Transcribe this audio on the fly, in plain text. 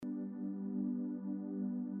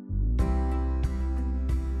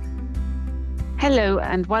Hello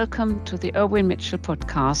and welcome to the Irwin Mitchell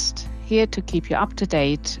podcast, here to keep you up to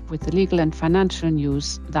date with the legal and financial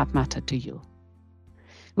news that matter to you.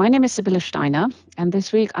 My name is Sybille Steiner, and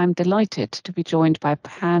this week I'm delighted to be joined by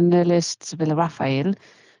panelist Sybille Raphael,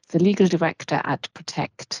 the legal director at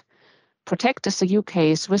Protect. Protect is the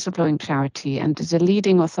UK's whistleblowing charity and is a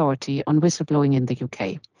leading authority on whistleblowing in the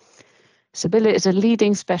UK. Sybille is a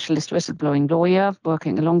leading specialist whistleblowing lawyer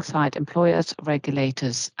working alongside employers,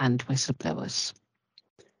 regulators, and whistleblowers.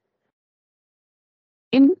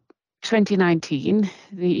 In 2019,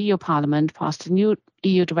 the EU Parliament passed a new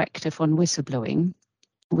EU directive on whistleblowing,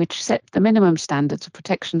 which set the minimum standards of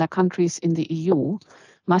protection that countries in the EU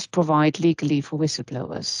must provide legally for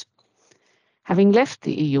whistleblowers. Having left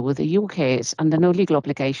the EU, the UK is under no legal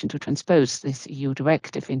obligation to transpose this EU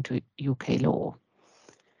directive into UK law.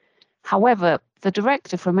 However, the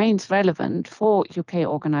directive remains relevant for UK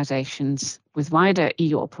organisations with wider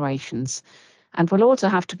EU operations and will also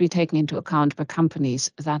have to be taken into account by companies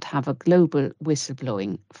that have a global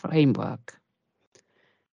whistleblowing framework.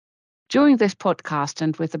 During this podcast,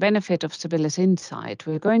 and with the benefit of Sybille's insight,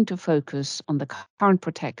 we're going to focus on the current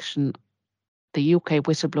protection the UK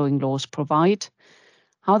whistleblowing laws provide,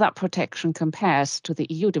 how that protection compares to the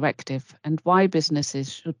EU directive, and why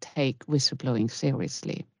businesses should take whistleblowing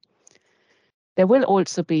seriously. There will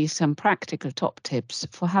also be some practical top tips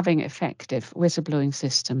for having effective whistleblowing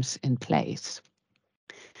systems in place.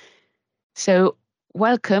 So,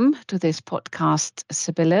 welcome to this podcast,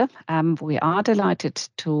 Sybille. We are delighted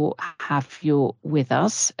to have you with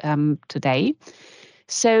us today.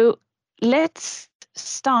 So, let's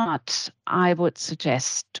start, I would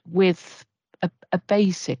suggest, with a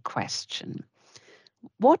basic question.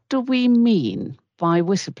 What do we mean by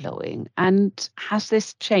whistleblowing, and has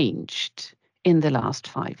this changed in the last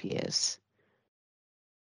 5 years?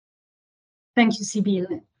 Thank you,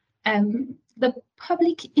 Sybille. The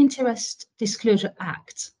Public Interest Disclosure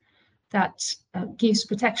Act that gives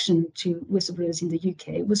protection to whistleblowers in the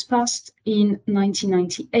UK was passed in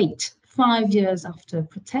 1998, 5 years after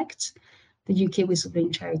Protect, the UK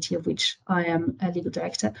whistleblowing charity of which I am a legal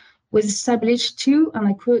director, was established to, and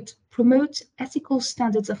I quote, promote ethical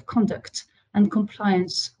standards of conduct and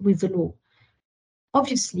compliance with the law.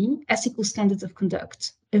 Obviously, ethical standards of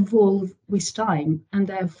conduct evolve with time and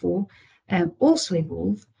therefore also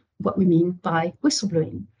evolve what we mean by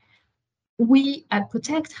whistleblowing. We at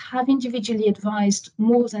Protect have individually advised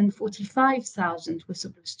more than 45,000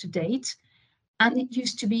 whistleblowers to date, and it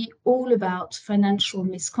used to be all about financial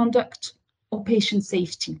misconduct or patient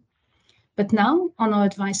safety. But now, on our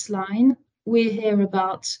advice line, we hear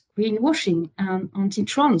about greenwashing and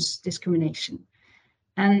anti-trans discrimination.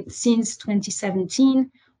 And since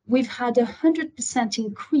 2017, we've had a 100%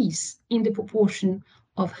 increase in the proportion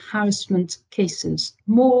of harassment cases.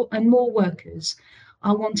 More and more workers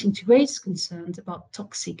are wanting to raise concerns about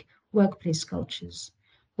toxic workplace cultures,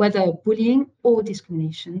 whether bullying or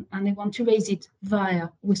discrimination, and they want to raise it via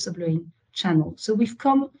whistleblowing channels. So we've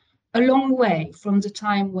come a long way from the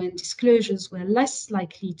time when disclosures were less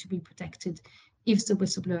likely to be protected if the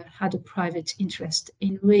whistleblower had a private interest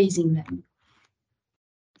in raising them.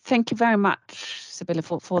 Thank you very much,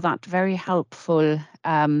 Sybille, for that very helpful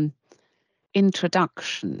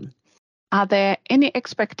introduction. Are there any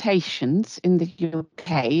expectations in the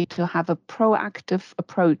UK to have a proactive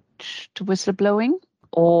approach to whistleblowing,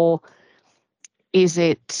 or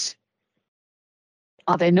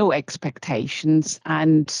are there no expectations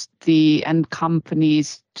and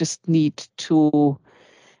companies just need to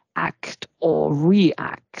act or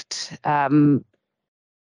react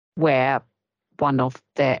where one of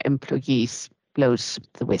their employees blows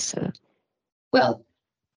the whistle? Well,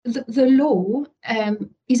 the law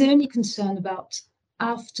is only concerned about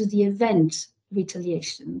after the event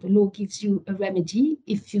retaliation. The law gives you a remedy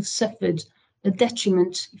if you've suffered a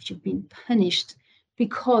detriment, if you've been punished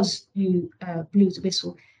because you blew the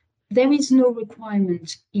whistle. There is no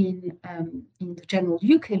requirement in the general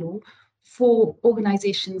UK law for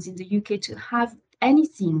organisations in the UK to have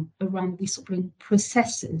anything around whistleblowing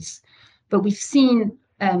processes. But we've seen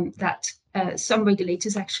that some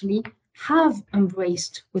regulators actually have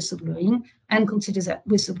embraced whistleblowing and consider that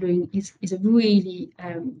whistleblowing is a really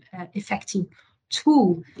effective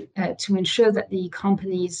tool to ensure that the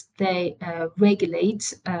companies they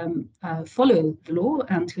regulate follow the law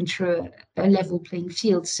and to ensure a level playing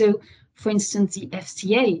field. So, for instance, the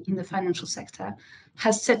FCA in the financial sector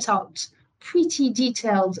has set out pretty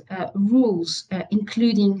detailed rules,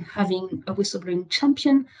 including having a whistleblowing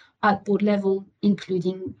champion at board level,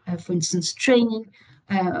 including, for instance, training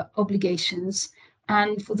obligations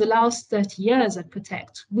And for the last 30 years at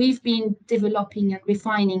Protect, we've been developing and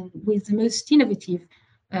refining with the most innovative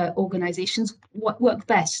organizations what work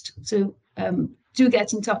best. So do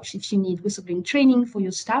get in touch if you need whistleblowing training for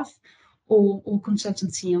your staff or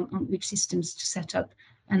consultancy on which systems to set up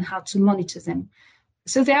and how to monitor them.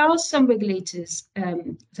 So there are some regulators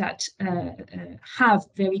that have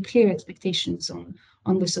very clear expectations on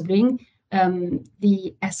whistleblowing.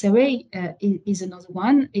 The SRA is another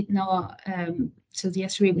one. So the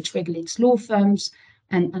SRA, which regulates law firms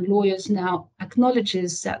and lawyers, now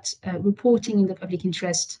acknowledges that reporting in the public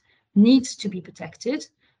interest needs to be protected.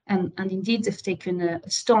 And indeed, they've taken a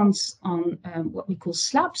stance on what we call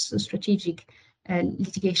SLAPs, so strategic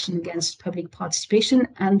litigation against public participation.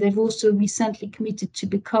 And they've also recently committed to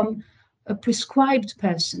become a prescribed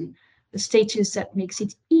person, a status that makes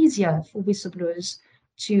it easier for whistleblowers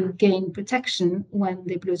to gain protection when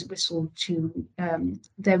they blow the whistle to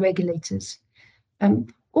their regulators.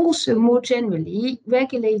 Also, more generally,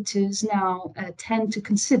 regulators now tend to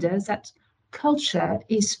consider that culture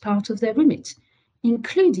is part of their remit,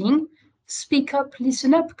 including speak up,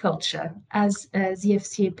 listen up culture, as the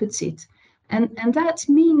FCA puts it. And that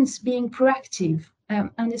means being proactive,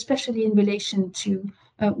 and especially in relation to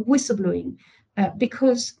whistleblowing,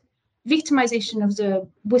 because victimization of the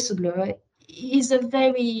whistleblower is a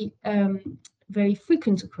very, very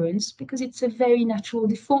frequent occurrence because it's a very natural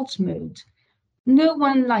default mode. No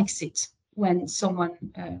one likes it when someone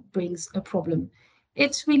brings a problem.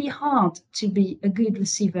 It's really hard to be a good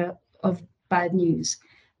receiver of bad news.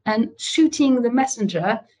 And shooting the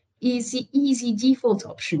messenger is the easy default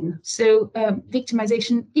option. So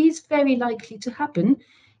victimization is very likely to happen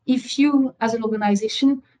if you, as an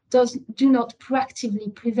organization, do not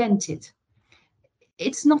proactively prevent it.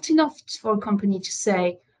 It's not enough for a company to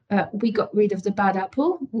say, we got rid of the bad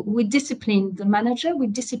apple. We discipline the manager. We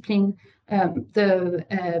discipline the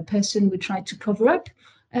person who tried to cover up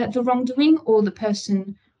the wrongdoing, or the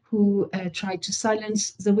person who tried to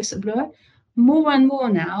silence the whistleblower. More and more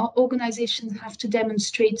now, organizations have to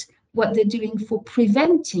demonstrate what they're doing for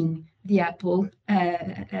preventing the apple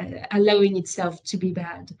allowing itself to be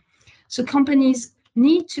bad. So companies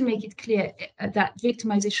need to make it clear that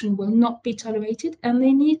victimization will not be tolerated, and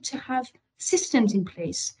they need to have systems in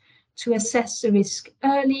place to assess the risk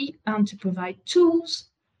early and to provide tools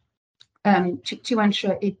to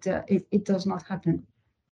ensure it does not happen.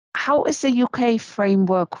 How is the UK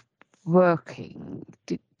framework working?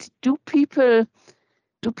 Do people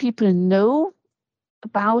know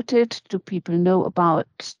about it? Do people know about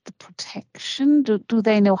the protection? Do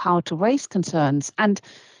they know how to raise concerns? And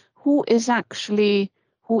who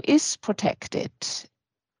is protected?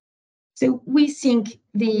 So we think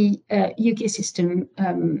the UK system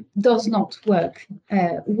does not work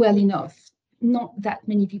well enough. Not that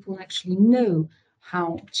many people actually know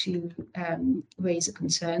how to raise a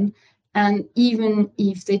concern. And even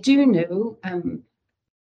if they do know,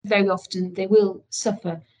 very often they will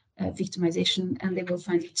suffer victimization, and they will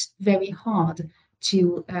find it very hard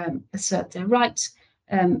to assert their rights.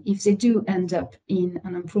 If they do end up in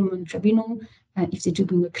an employment tribunal, if they do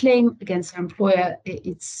bring a claim against their employer,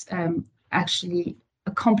 it's actually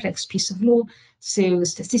a complex piece of law. So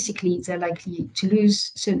statistically, they're likely to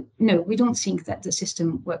lose. So no, we don't think that the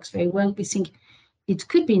system works very well. We think it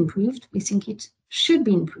could be improved. We think it should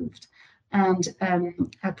be improved. And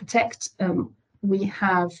at Protect, we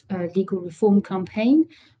have a legal reform campaign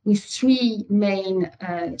with three main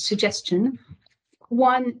suggestions.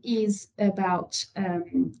 One is about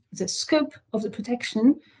the scope of the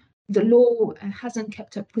protection. The law hasn't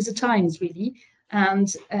kept up with the times, really, and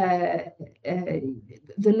the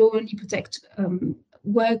law only protects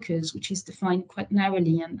workers, which is defined quite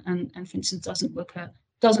narrowly, and for instance,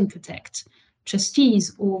 doesn't protect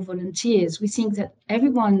trustees or volunteers. We think that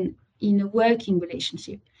everyone in a working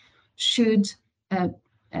relationship should have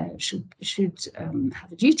a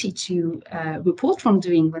duty to report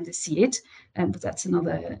wrongdoing when they see it, but that's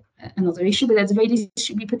another issue. But at the very least,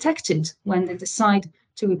 should be protected when they decide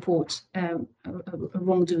to report a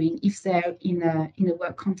wrongdoing if they're in a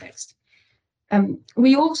work context.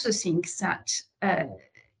 We also think that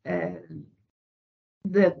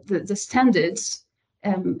the standards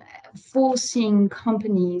forcing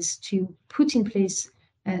companies to put in place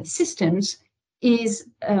systems is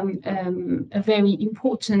a very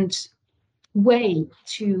important way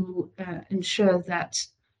to ensure that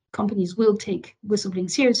companies will take whistleblowing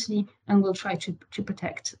seriously and will try to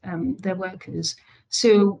protect their workers.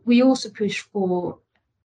 So we also push for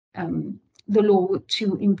the law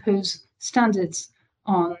to impose standards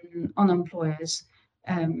on employers.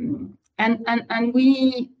 And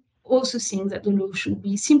we also think that the law should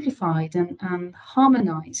be simplified and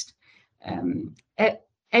harmonized.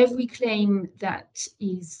 Every claim that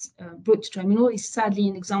is brought to tribunal is sadly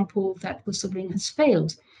an example that whistleblowing has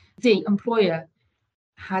failed. The employer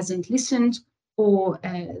hasn't listened, or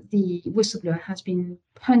the whistleblower has been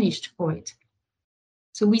punished for it.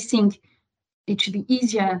 So we think it should be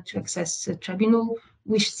easier to access the tribunal.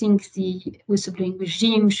 We think the whistleblowing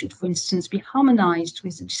regime should, for instance, be harmonized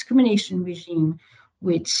with the discrimination regime,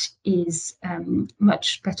 which is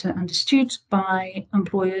much better understood by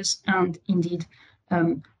employers and indeed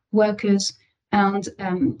workers. And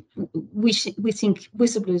we think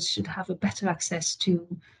whistleblowers should have a better access to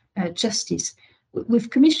justice. We've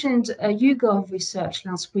commissioned a YouGov research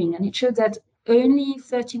last spring, and it showed that only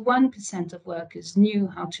 31% of workers knew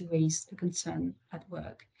how to raise a concern at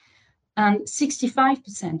work. And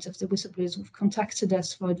 65% of the whistleblowers who've contacted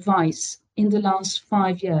us for advice in the last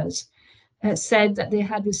 5 years said that they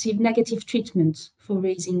had received negative treatment for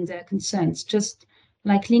raising their concerns, just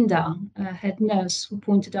like Linda, a head nurse, who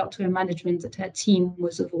pointed out to her management that her team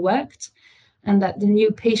was overworked and that the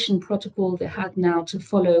new patient protocol they had now to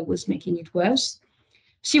follow was making it worse.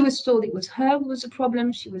 She was told it was her who was the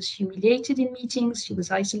problem. She was humiliated in meetings, she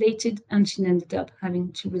was isolated, and she ended up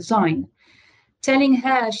having to resign. Telling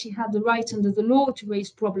her she had the right under the law to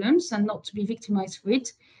raise problems and not to be victimized for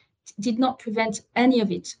it did not prevent any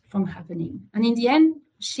of it from happening. And in the end,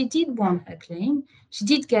 she did win her claim. She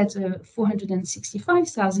did get a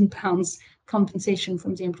 £465,000 compensation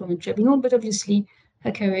from the employment tribunal, but obviously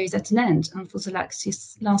her career is at an end. And for the last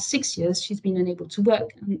 6 years, she's been unable to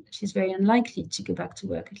work, and she's very unlikely to go back to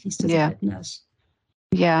work, at least as a head nurse.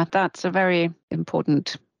 Yeah, that's a very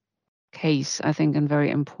important case, I think, and very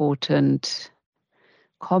important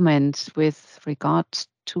comments with regards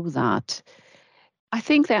to that. I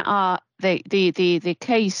think there are the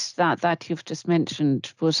case that you've just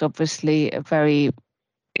mentioned was obviously a very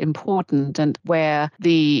important, and where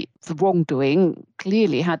the wrongdoing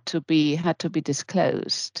clearly had to be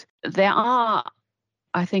disclosed. There are,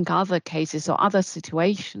 I think, other cases or other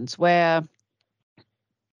situations where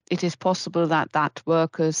it is possible that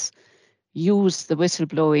workers use the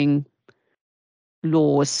whistleblowing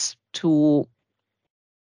laws to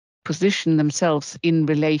position themselves in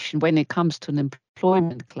relation when it comes to an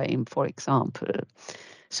employment claim, for example.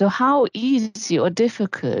 So how easy or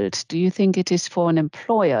difficult do you think it is for an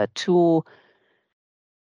employer to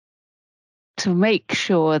make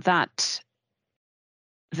sure that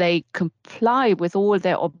they comply with all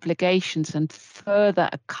their obligations and further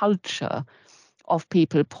a culture of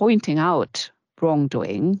people pointing out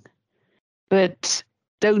wrongdoing, but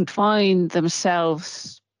don't find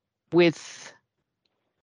themselves with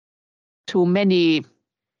too many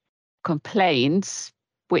complaints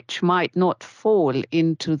which might not fall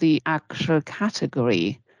into the actual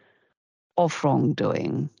category of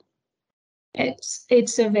wrongdoing?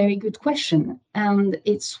 It's a very good question, and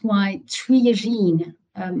it's why triaging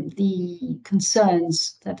the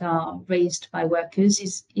concerns that are raised by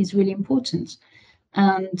workers is really important.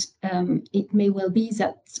 And it may well be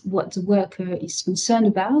that what the worker is concerned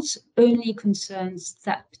about only concerns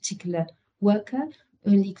that particular worker,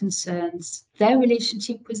 only concerns their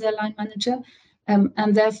relationship with their line manager,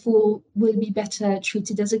 and therefore will be better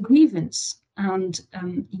treated as a grievance. And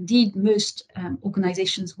indeed, most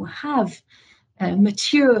organizations will have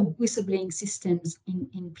mature whistleblowing systems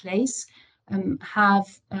in place,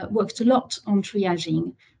 have worked a lot on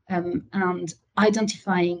triaging and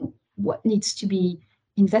identifying what needs to be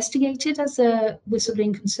investigated as a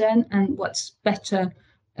whistleblowing concern and what's better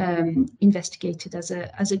investigated as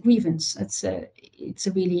a grievance. It's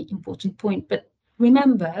a really important point. But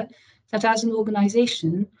remember that as an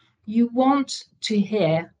organization, you want to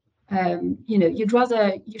hear, you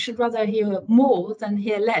should rather hear more than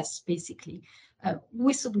hear less, basically.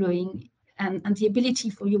 Whistleblowing and the ability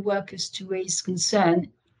for your workers to raise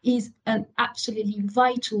concern is an absolutely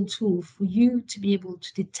vital tool for you to be able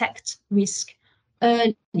to detect risk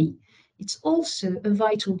early. It's also a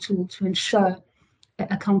vital tool to ensure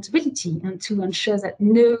accountability and to ensure that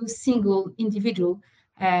no single individual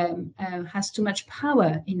has too much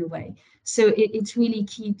power in a way. So it's really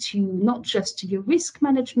key to not just to your risk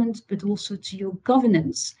management, but also to your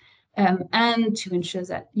governance, and to ensure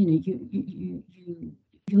that you're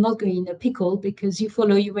not going in a pickle because you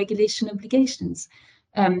follow your regulation obligations.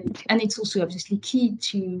 And it's also obviously key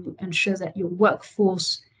to ensure that your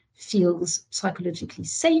workforce feels psychologically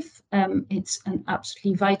safe. It's an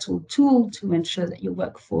absolutely vital tool to ensure that your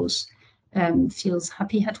workforce feels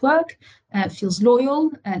happy at work, feels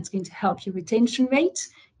loyal. It's going to help your retention rate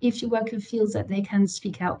if your worker feels that they can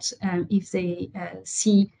speak out if they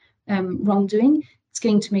see wrongdoing. It's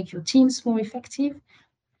going to make your teams more effective.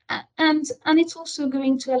 And it's also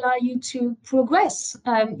going to allow you to progress.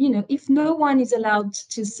 If no one is allowed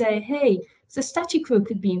to say, hey, the status quo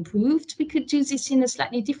could be improved, we could do this in a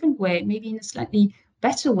slightly different way, maybe in a slightly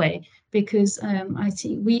better way, because I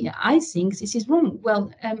think this is wrong.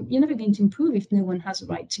 Well, you're never going to improve if no one has a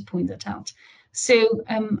right to point that out. So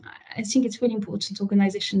I think it's really important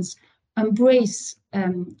organizations embrace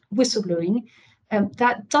whistleblowing.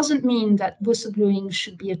 That doesn't mean that whistleblowing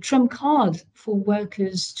should be a trump card for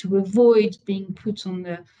workers to avoid being put on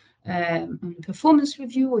the performance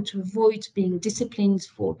review or to avoid being disciplined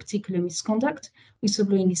for particular misconduct.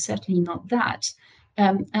 Whistleblowing is certainly not that.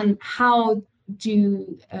 And how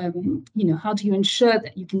do you ensure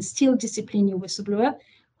that you can still discipline your whistleblower?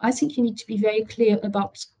 I think you need to be very clear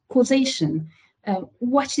about causation.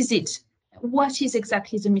 What is it? What is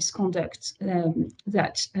exactly the misconduct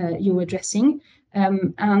that you're addressing?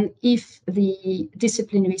 And if the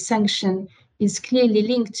disciplinary sanction is clearly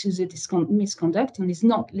linked to the misconduct and is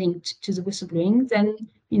not linked to the whistleblowing, then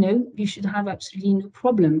you should have absolutely no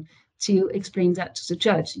problem to explain that to the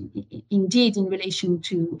judge. Indeed, in relation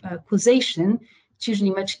to causation, it's usually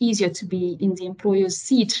much easier to be in the employer's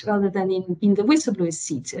seat rather than in the whistleblower's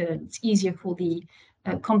seat. It's easier for the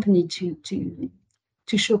company to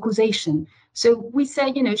show causation. So we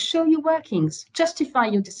say, show your workings, justify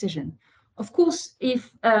your decision. Of course,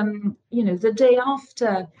 if the day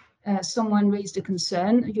after someone raised a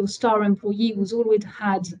concern, your star employee who's already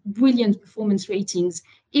had brilliant performance ratings,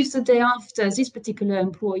 if the day after this particular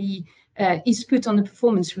employee is put on a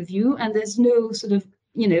performance review and there's no sort of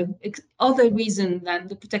other reason than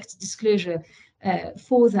the protected disclosure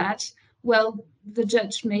for that, well, the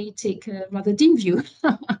judge may take a rather dim view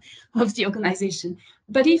of the organization.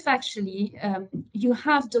 But if actually you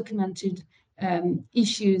have documented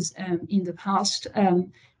issues in the past,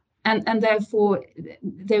 and therefore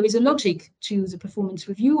there is a logic to the performance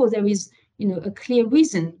review, or there is a clear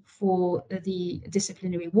reason for the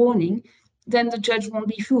disciplinary warning, then the judge won't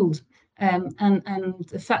be fooled. And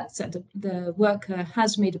the fact that the worker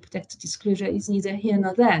has made a protected disclosure is neither here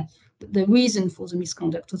nor there. The reason for the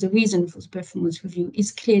misconduct or the reason for the performance review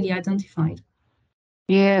is clearly identified.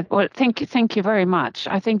 Yeah, well, thank you very much.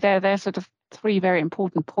 I think there are sort of three very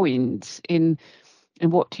important points in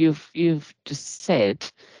what you've just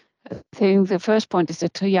said. I think the first point is the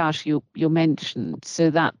triage you mentioned, so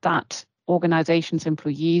that organizations'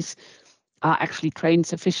 employees are actually trained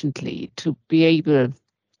sufficiently to be able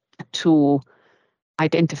to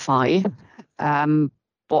identify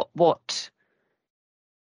what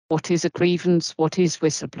is a grievance, what is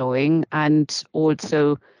whistleblowing, and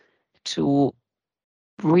also to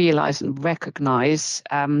realize and recognize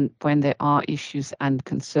when there are issues and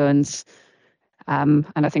concerns. And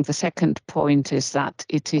I think the second point is that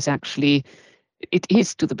it is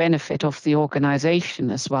to the benefit of the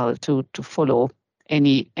organization as well to follow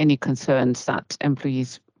any concerns that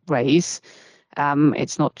employees raise.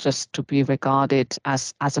 It's not just to be regarded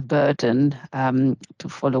as a burden to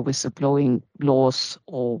follow whistleblowing laws,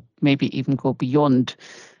 or maybe even go beyond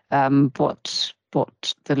what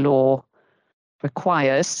the law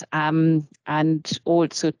requires, and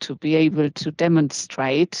also to be able to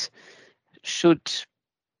demonstrate, should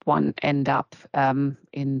one end up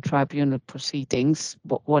in tribunal proceedings,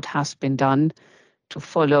 what has been done to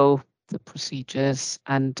follow the procedures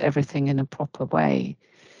and everything in a proper way.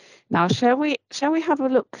 Now, shall we have a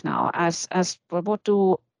look now as what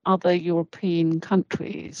do other European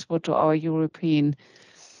countries, what do our European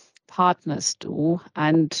partners do,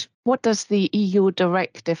 and what does the EU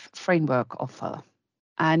directive framework offer?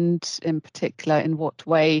 And in particular, in what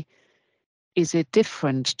way is it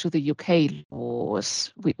different to the UK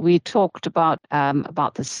laws? We talked about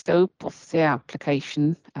the scope of the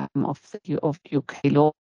application of UK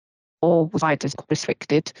law, or was quite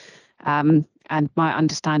restricted. And my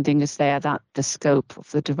understanding is there that the scope of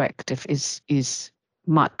the directive is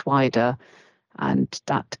much wider, and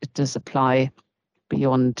that it does apply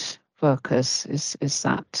beyond workers. Is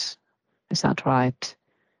that right?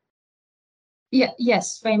 Yeah,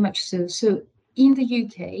 yes, very much so. So in the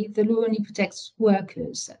UK, the law only protects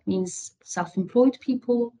workers. That means self-employed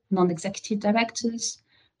people, non-executive directors,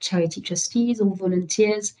 charity trustees, or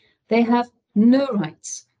volunteers. They have no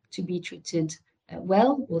rights to be treated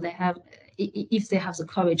well, or if they have the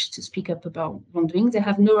courage to speak up about wrongdoing, they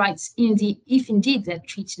have no rights if indeed they're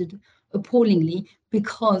treated appallingly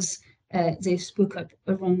because they spoke up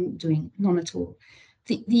a wrongdoing, none at all.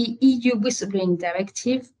 The EU Whistleblowing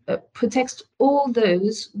Directive protects all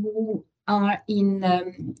those who are in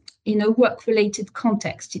a work-related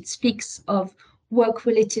context. It speaks of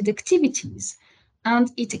work-related activities.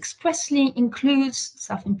 and it expressly includes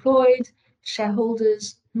self-employed,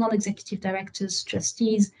 shareholders, non-executive directors,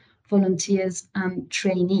 trustees, volunteers, and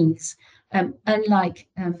trainees. Unlike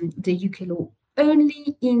the UK law,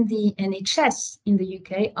 only in the NHS in the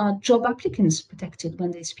UK are job applicants protected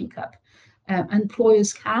when they speak up.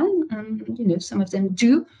 Employers can, and some of them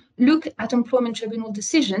do, look at employment tribunal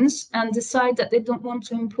decisions and decide that they don't want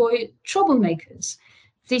to employ troublemakers.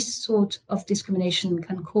 This sort of discrimination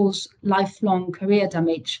can cause lifelong career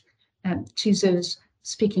damage to those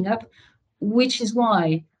speaking up, which is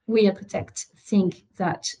why we at Protect think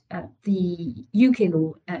that the UK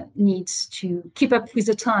law needs to keep up with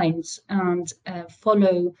the times and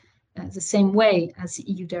follow the same way as the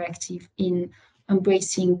EU directive in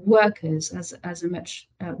embracing workers as a much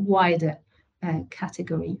wider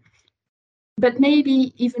category. But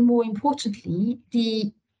maybe even more importantly,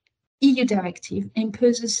 the EU directive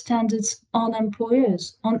imposes standards on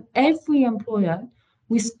employers, on every employer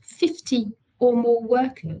with 50 or more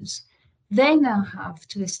workers. They now have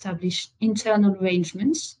to establish internal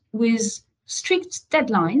arrangements with strict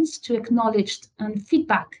deadlines to acknowledge and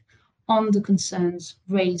feedback on the concerns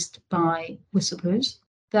raised by whistleblowers.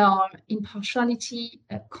 There are impartiality,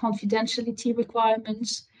 confidentiality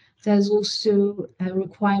requirements. There's also a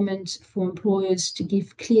requirement for employers to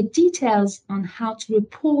give clear details on how to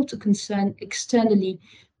report a concern externally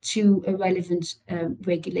to a relevant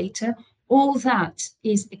regulator. All that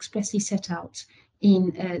is expressly set out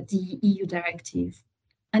in the EU directive.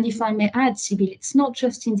 And if I may add, Sybille, it's not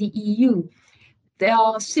just in the EU. There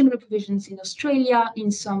are similar provisions in Australia,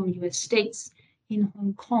 in some US states, in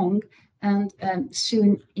Hong Kong, and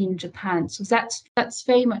soon in Japan. So that's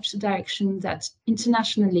very much the direction that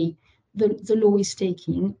internationally the law is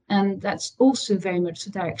taking, and that's also very much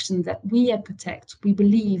the direction that we at Protect, we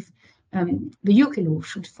believe the UK law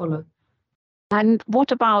should follow. And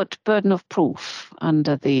what about burden of proof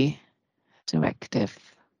under the directive?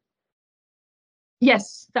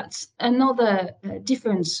 Yes, that's another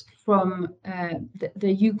difference from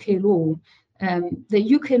the UK law.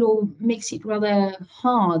 The UK law makes it rather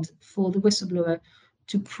hard for the whistleblower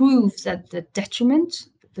to prove that the detriment,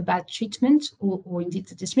 the bad treatment, or indeed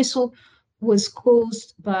the dismissal was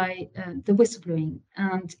caused by the whistleblowing.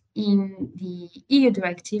 And in the EU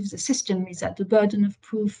directive, the system is that the burden of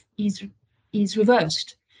proof is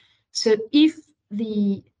reversed. So if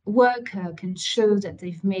the worker can show that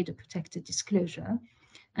they've made a protected disclosure,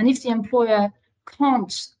 and if the employer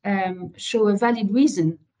can't show a valid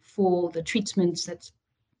reason for the treatment that's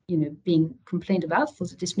being complained about, for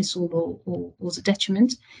the dismissal or the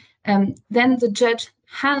detriment, then the judge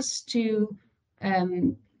has to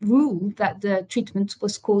rule that the treatment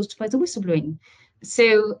was caused by the whistleblowing.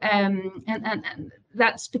 So, and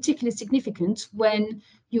that's particularly significant when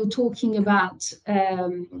you're talking about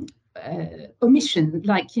omission,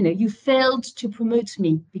 like, you failed to promote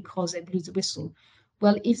me because I blew the whistle.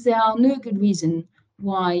 Well, if there are no good reason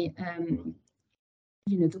why,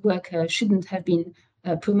 the worker shouldn't have been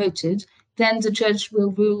promoted, then the judge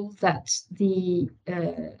will rule that the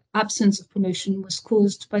absence of promotion was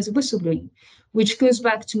caused by the whistleblowing, which goes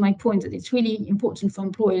back to my point that it's really important for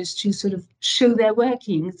employers to sort of show their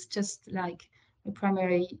workings, just like a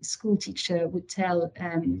primary school teacher would tell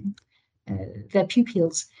their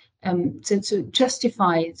pupils, to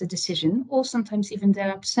justify the decision, or sometimes even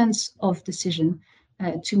their absence of decision,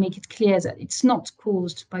 to make it clear that it's not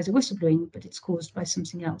caused by the whistleblowing, but it's caused by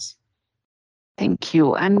something else. Thank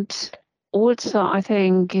you. And also, I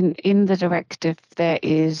think in the directive, there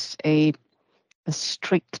is a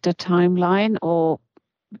stricter timeline, or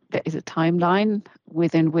there is a timeline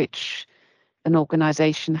within which an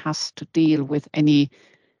organization has to deal with any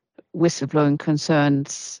whistleblowing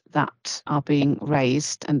concerns that are being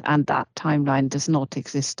raised, and that timeline does not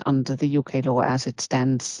exist under the UK law as it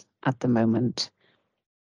stands at the moment.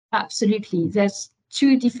 Absolutely. There's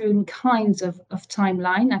two different kinds of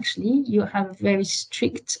timeline, actually. You have a very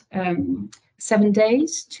strict 7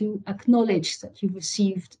 days to acknowledge that you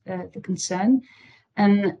received the concern.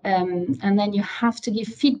 And then you have to give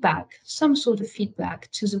feedback, some sort of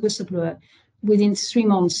feedback to the whistleblower within 3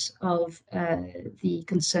 months of the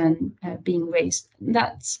concern being raised.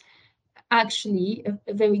 That's actually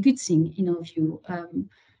a very good thing in our view.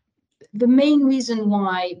 The main reason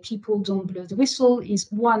why people don't blow the whistle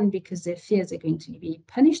is, one, because they fear they're going to be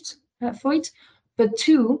punished for it, but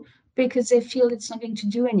two, because they feel it's not going to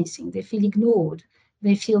do anything. They feel ignored.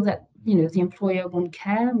 They feel that the employer won't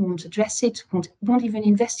care, won't address it, won't even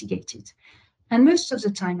investigate it. And most of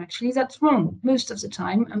the time, actually, that's wrong. Most of the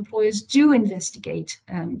time, employers do investigate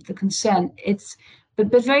the concern.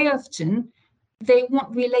 But very often, they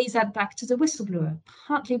won't relay that back to the whistleblower,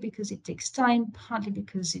 partly because it takes time, partly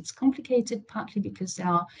because it's complicated, partly because there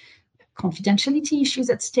are confidentiality issues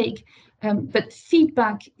at stake. But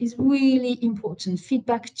feedback is really important.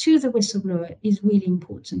 Feedback to the whistleblower is really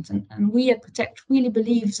important. And we at Protect really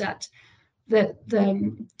believe that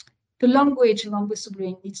the language around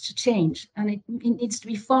whistleblowing needs to change, and it needs to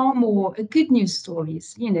be far more good news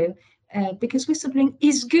stories, because whistleblowing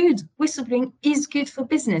is good. Whistleblowing is good for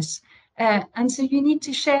business. And so you need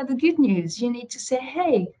to share the good news. You need to say,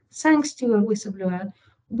 hey, thanks to a whistleblower,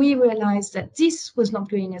 we realized that this was not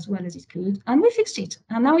going as well as it could, and we fixed it,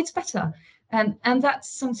 and now it's better. And that's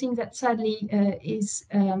something that sadly is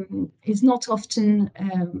not often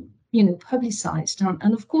publicized.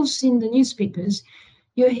 And of course, in the newspapers,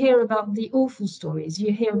 you hear about the awful stories.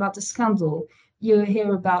 You hear about the scandal. You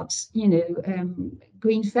hear about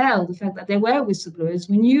Greenfell, the fact that there were whistleblowers.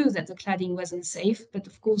 We knew that the cladding wasn't safe, but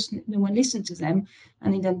of course no one listened to them,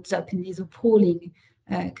 and it ended up in these appalling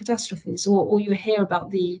catastrophes. Or you hear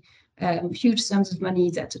about the huge sums of money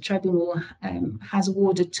that the tribunal has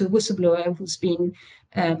awarded to a whistleblower who's been,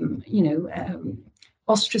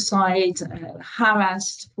 ostracized,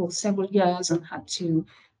 harassed for several years, and had to,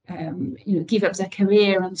 give up their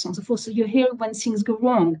career and so on and so forth. So you hear when things go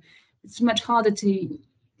wrong. It's much harder to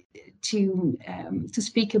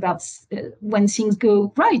speak about when things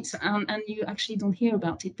go right, and you actually don't hear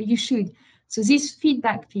about it, but you should. So this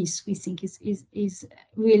feedback piece, we think, is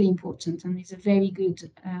really important, and is a very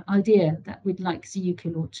good idea that we'd like the UK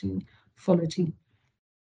law to follow too.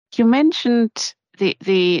 You mentioned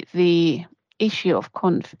the issue of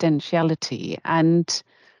confidentiality, and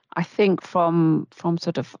I think from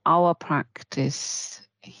sort of our practice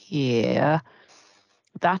here,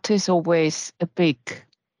 that is always a big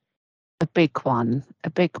one, a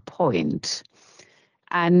big point.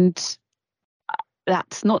 And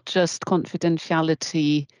that's not just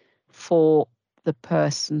confidentiality for the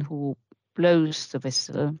person who blows the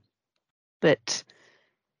whistle, but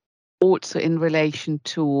also in relation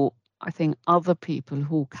to, I think, other people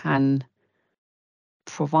who can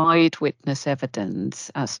provide witness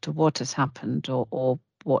evidence as to what has happened or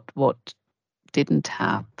what didn't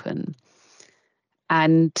happen.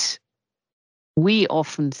 And we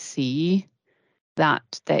often see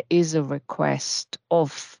that there is a request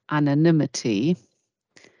of anonymity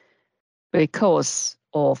because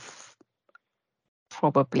of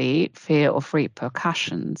probably fear of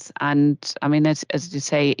repercussions. And I mean, as you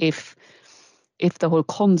say, if the whole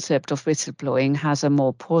concept of whistleblowing has a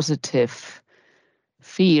more positive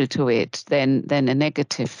feel to it than a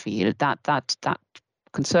negative feel, that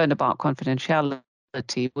concern about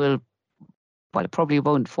confidentiality will, well, it probably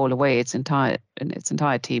won't fall away in its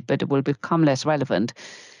entirety, but it will become less relevant.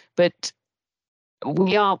 But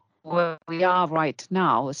we are where we are right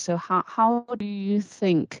now. So how do you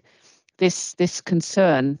think this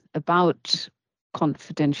concern about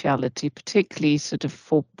confidentiality, particularly sort of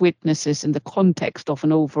for witnesses in the context of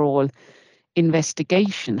an overall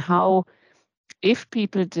investigation, how, if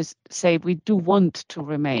people just say we do want to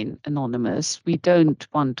remain anonymous, we don't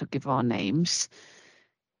want to give our names,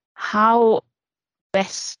 how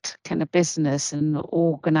best can a business and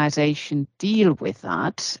organization deal with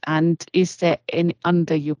that? And is there any,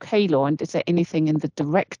 under UK law, and is there anything in the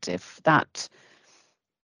directive that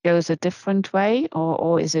goes a different way,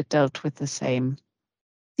 or is it dealt with the same?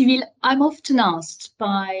 Sybille, I'm often asked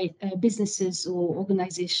by businesses or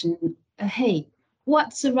organizations, hey,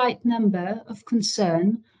 what's the right number of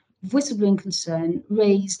whistleblowing concern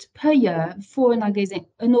raised per year for an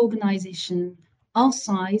organization our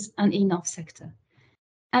size and in our sector?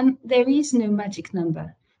 And there is no magic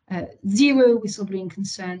number. Zero whistleblowing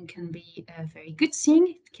concern can be a very good thing.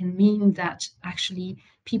 It can mean that actually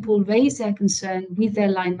people raise their concern with their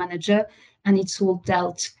line manager, and it's all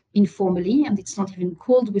dealt informally, and it's not even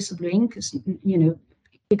called whistleblowing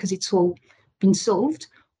because it's all been solved.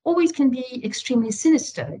 Or it can be extremely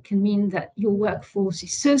sinister. It can mean that your workforce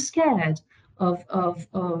is so scared of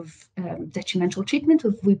detrimental treatment,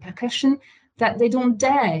 of repercussion, that they don't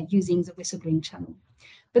dare using the whistleblowing channel.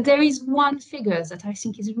 But there is one figure that I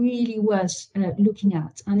think is really worth looking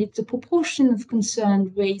at, and it's the proportion of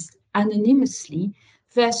concern raised anonymously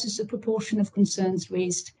versus the proportion of concerns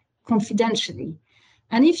raised confidentially.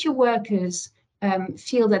 And if your workers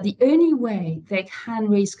feel that the only way they can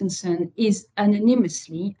raise concern is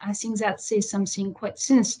anonymously, I think that says something quite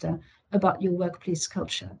sinister about your workplace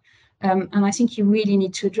culture. And I think you really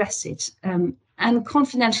need to address it. And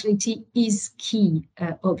confidentiality is key,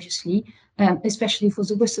 obviously, especially for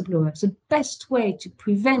the whistleblower. The best way to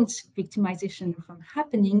prevent victimization from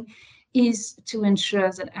happening is to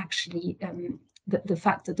ensure that actually the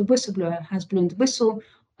fact that the whistleblower has blown the whistle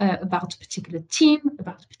about a particular team,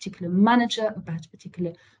 about a particular manager, about a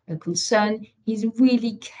particular concern is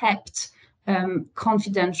really kept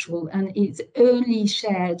confidential and is only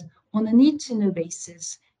shared on a need-to-know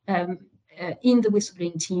basis in the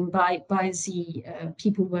whistleblowing team by the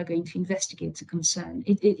people who are going to investigate the concern.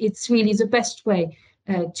 It's really the best way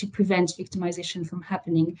to prevent victimization from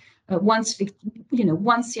happening. Once the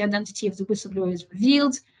identity of the whistleblower is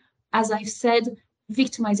revealed, as I've said,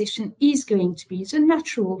 victimization is going to be the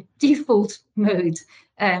natural default mode.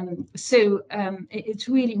 It's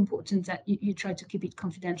really important that you try to keep it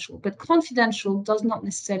confidential. But confidential does not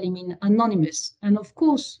necessarily mean anonymous. And of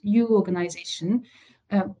course, your organization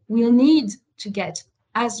will need to get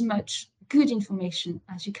as much good information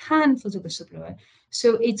as you can for the whistleblower.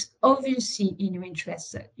 So it's obviously in your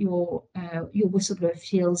interest that your whistleblower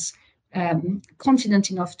feels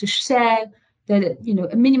confident enough to share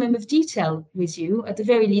a minimum of detail with you. At the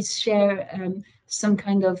very least, share some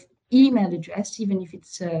kind of email address, even if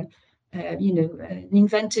it's an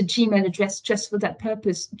invented Gmail address just for that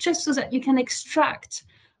purpose, just so that you can extract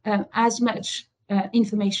as much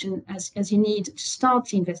information as you need to start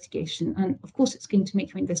the investigation. And of course, it's going to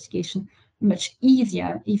make your investigation much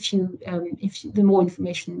easier if the more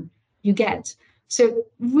information you get. So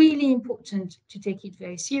really important to take it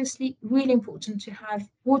very seriously, really important to have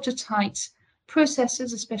watertight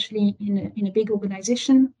processes, especially in a big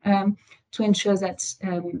organization, to ensure that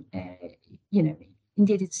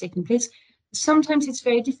indeed it's taking place. Sometimes it's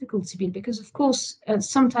very difficult to build because, of course,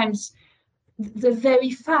 sometimes the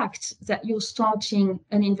very fact that you're starting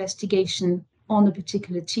an investigation on a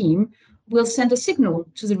particular team will send a signal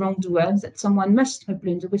to the wrongdoer that someone must have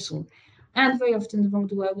blown the whistle. And very often the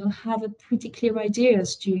wrongdoer will have a pretty clear idea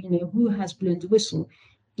as to who has blown the whistle,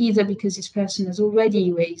 either because this person has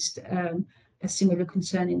already raised a similar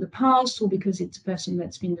concern in the past, or because it's a person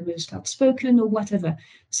that's been the most outspoken, or whatever.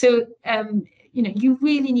 So you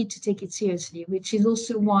really need to take it seriously, which is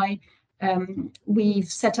also why we've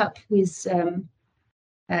set up with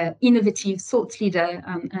innovative thought leader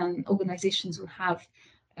and organizations who have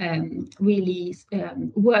really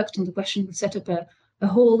worked on the question. We set up a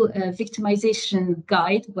whole victimization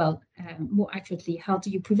guide. Well, more accurately, how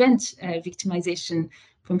do you prevent victimization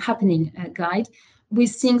from happening guide,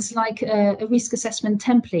 with things like a risk assessment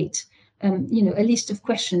template, a list of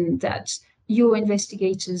questions that your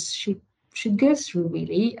investigators should go through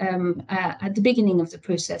really at the beginning of the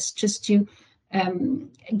process, just to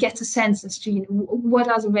get a sense as to what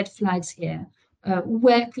are the red flags here,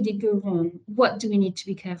 where could it go wrong, what do we need to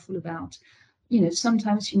be careful about.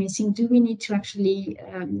 Sometimes you may think, do we need to actually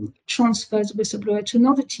transfer the whistleblower to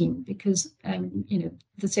another team because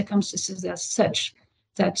the circumstances are such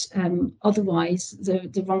that otherwise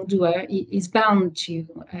the wrongdoer is bound to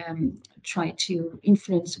try to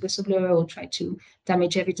influence the whistleblower or try to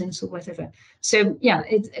damage evidence or whatever. So yeah,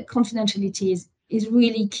 confidentiality is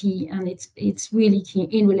really key, and it's really key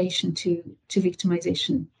in relation to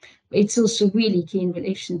victimization. It's also really key in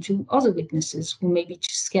relation to other witnesses who may be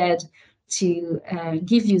too scared to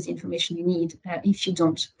give you the information you need if you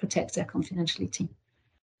don't protect their confidentiality.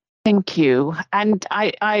 Thank you. And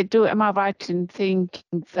am I right in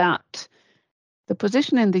thinking that the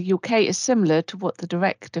position in the UK is similar to what the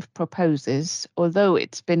directive proposes, although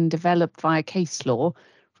it's been developed via case law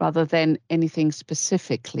rather than anything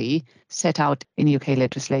specifically set out in UK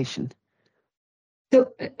legislation?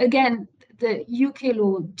 So again, the UK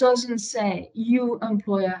law doesn't say your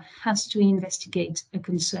employer has to investigate a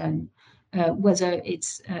concern, whether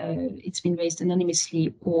it's been raised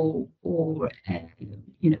anonymously or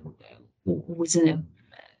within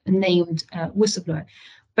a named whistleblower.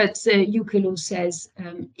 But the UK law says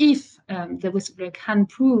if the whistleblower can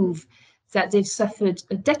prove that they've suffered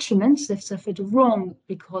a detriment, they've suffered a wrong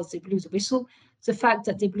because they blew the whistle, the fact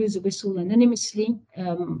that they blew the whistle anonymously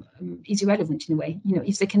is irrelevant in a way.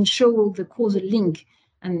 If they can show the causal link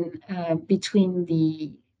and between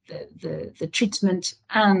the treatment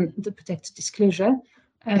and the protected disclosure,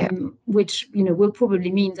 which will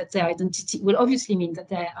probably mean that their identity will obviously mean that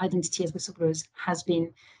their identity as whistleblowers has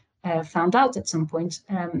been found out at some point,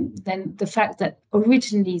 then the fact that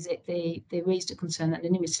originally they raised a concern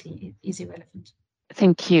anonymously is irrelevant.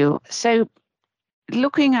 Thank you. So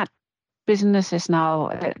looking at businesses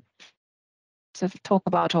now, to talk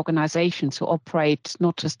about organizations who operate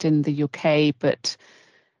not just in the UK, but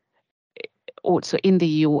also in the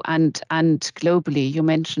EU and globally. You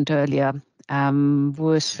mentioned earlier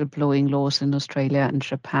whistleblowing laws in Australia and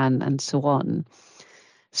Japan and so on.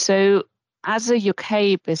 So as a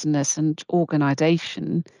UK business and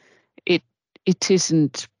organization, it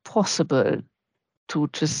isn't possible to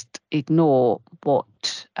just ignore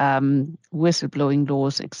what whistleblowing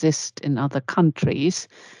laws exist in other countries.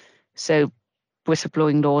 So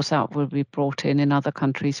whistleblowing laws that will be brought in other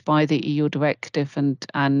countries by the EU directive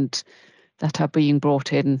and that are being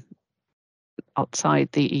brought in outside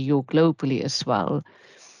the EU globally as well.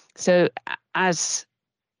 So as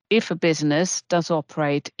if a business does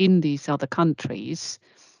operate in these other countries,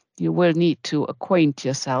 you will need to acquaint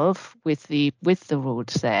yourself with the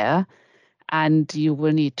rules there, and you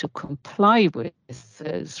will need to comply with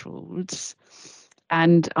those rules.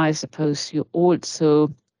 And I suppose you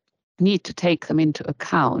also need to take them into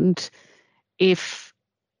account if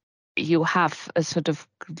you have a sort of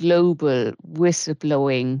global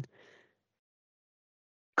whistleblowing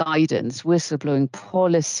guidance, whistleblowing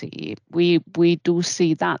policy. We do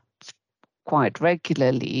see that quite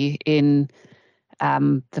regularly in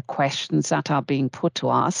the questions that are being put to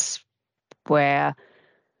us, where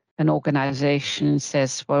an organization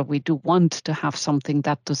says, well, we do want to have something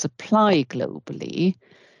that does apply globally.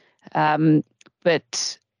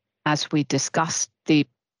 But as we discussed, the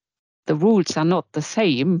rules are not the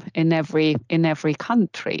same in every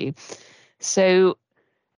country. So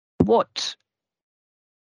what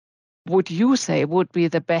would you say would be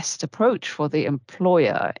the best approach for the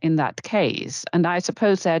employer in that case? And I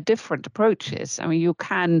suppose there are different approaches. I mean, you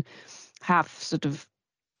can have sort of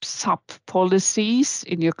sub-policies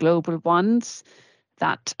in your global ones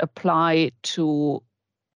that apply to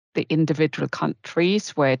the individual countries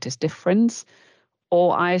where it is different.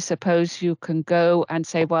 Or I suppose you can go and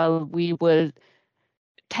say, well, we will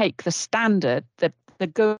take the standard, the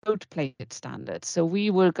gold-plated standard. So we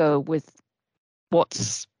will go with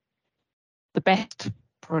what's the best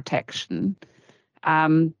protection,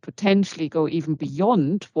 potentially go even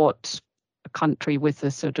beyond what a country with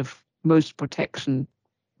the sort of most protection,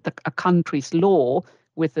 a country's law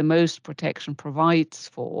with the most protection provides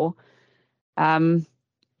for,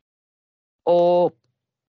 or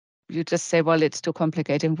you just say, well, it's too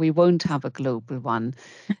complicated, we won't have a global one.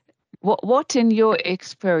 What in your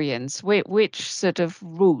experience, which sort of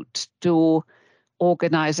route do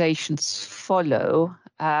organizations follow,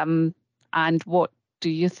 and what do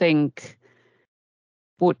you think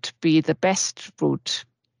would be the best route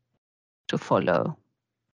to follow?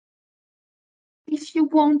 If you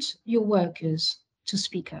want your workers to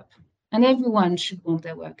speak up, and everyone should want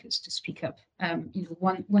their workers to speak up.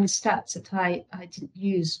 One stat that I didn't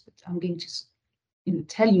use, but I'm going to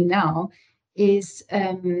tell you now, is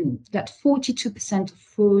that 42% of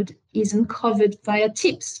fraud is uncovered via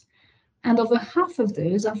tips, and over half of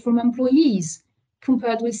those are from employees,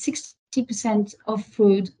 compared with 60% of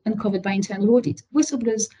fraud uncovered by internal audit.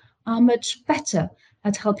 Whistleblowers are much better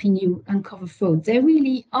at helping you uncover fraud. They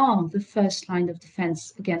really are the first line of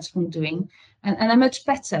defense against wrongdoing, and are much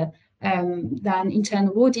better than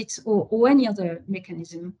internal audit or any other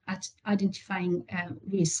mechanism at identifying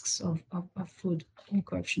risks of fraud or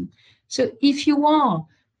corruption. So if you are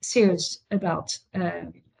serious about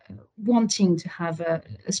wanting to have a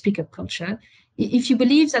speak-up culture, if you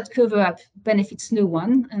believe that cover-up benefits no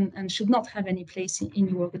one and should not have any place in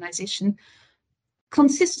your organization,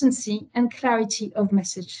 consistency and clarity of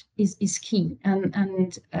message is key.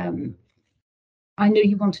 And I know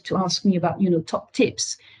you wanted to ask me about, top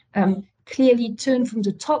tips. Clearly turn from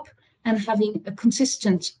the top and having a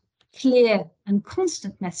consistent, clear and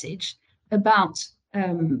constant message about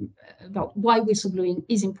why whistleblowing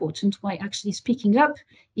is important, why actually speaking up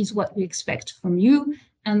is what we expect from you,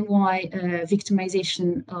 and why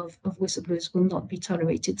victimization of whistleblowers will not be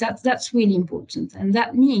tolerated. That's really important. And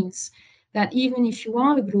that means that even if you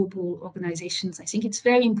are a global organization, I think it's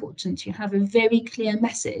very important you have a very clear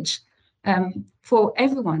message for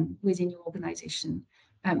everyone within your organization.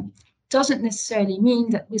 Doesn't necessarily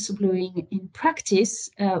mean that whistleblowing in practice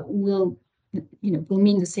will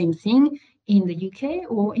mean the same thing in the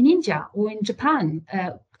UK or in India or in Japan.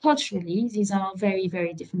 Culturally, these are very,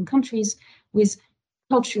 very different countries with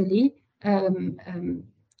culturally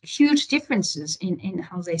huge differences in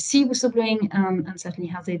how they see whistleblowing and certainly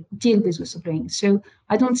how they deal with whistleblowing. So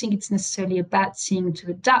I don't think it's necessarily a bad thing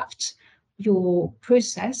to adapt your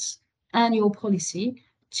process and your policy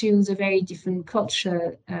to the very different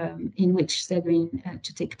culture in which they're going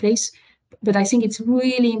to take place. But I think it's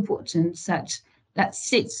really important that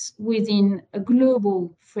sits within a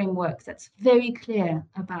global framework that's very clear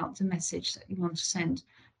about the message that you want to send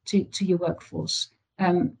to your workforce.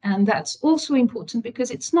 And that's also important because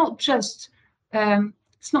it's not just a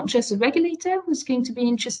regulator who's going to be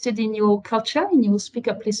interested in your culture, in your speak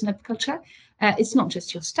up, listen up culture. It's not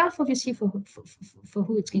just your staff, obviously, for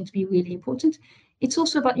who it's going to be really important. it's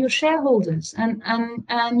also about your shareholders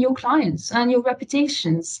and your clients and your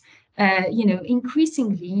reputations.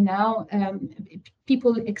 Increasingly now,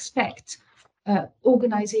 people expect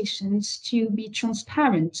organizations to be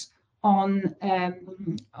transparent on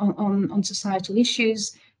societal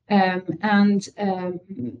issues, and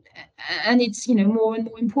it's more and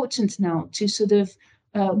more important now to sort of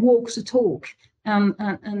walk the talk,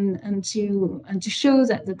 and to show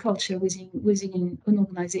that the culture within an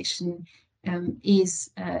organization is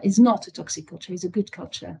not a toxic culture, is a good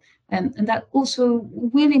culture, and that also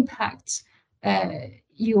will impact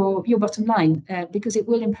your bottom line, because it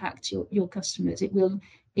will impact your customers. It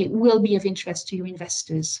will be of interest to your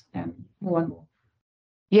investors more and more.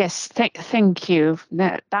 Yes, thank you.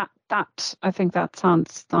 That I think that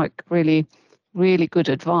sounds like really, really good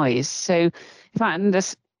advice. So, if I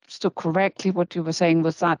understood correctly, what you were saying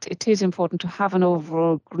was that it is important to have an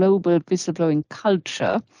overall global whistleblowing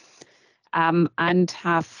culture, and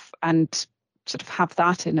sort of have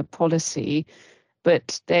that in a policy.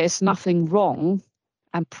 But there's nothing wrong,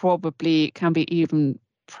 and probably can be even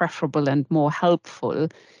preferable and more helpful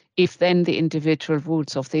if then the individual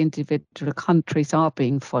rules of the individual countries are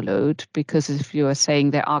being followed, because if you are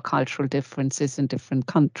saying there are cultural differences in different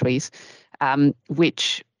countries,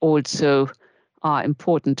 which also are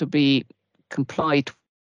important to be complied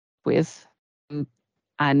with,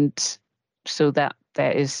 and so that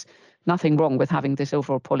there is nothing wrong with having this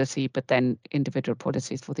overall policy, but then individual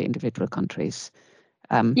policies for the individual countries.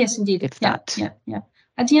 Yes, indeed. If yeah.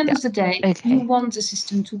 At the end of the day, okay. You want the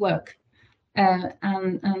system to work.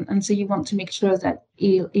 And so you want to make sure that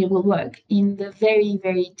it will work in the very,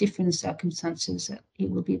 very different circumstances that it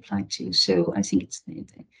will be applied to. So I think it's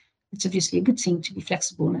obviously a good thing to be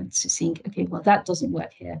flexible and to think, okay, well, that doesn't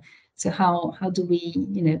work here. So how do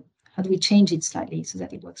we change it slightly so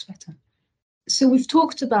that it works better? So we've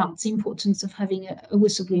talked about the importance of having a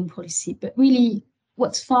whistleblowing policy, but really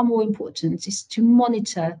what's far more important is to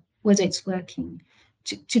monitor whether it's working,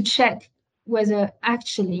 to check whether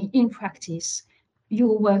actually in practice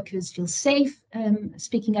your workers feel safe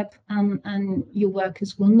speaking up, and your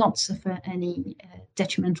workers will not suffer any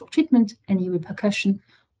detrimental treatment, any repercussion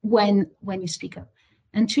when you speak up.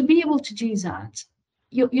 And to be able to do that,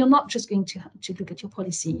 you're not just going to look at your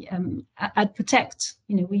policy. At Protect,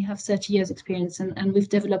 we have 30 years experience, and we've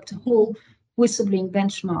developed a whole whistleblowing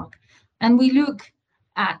benchmark. And we look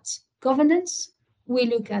at governance, we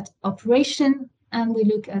look at operation, and we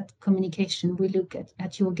look at communication. We look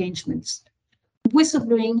at your engagements.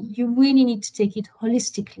 Whistleblowing, you really need to take it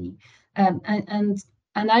holistically. And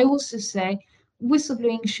I also say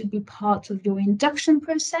whistleblowing should be part of your induction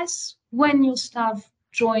process. When your staff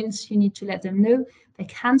joins, you need to let them know they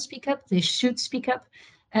can speak up, they should speak up,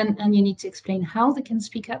 and you need to explain how they can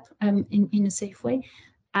speak up in a safe way.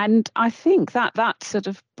 And I think that sort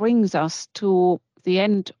of brings us to the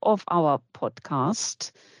end of our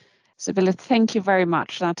podcast. Sybille, thank you very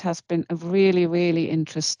much. That has been a really, really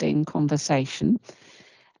interesting conversation.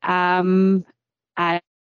 And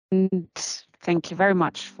thank you very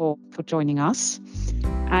much for joining us.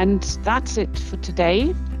 And that's it for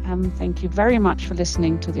today. Thank you very much for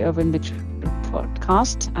listening to the Over Mitchell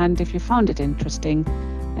podcast. And if you found it interesting,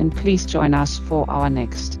 then please join us for our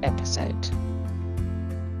next episode.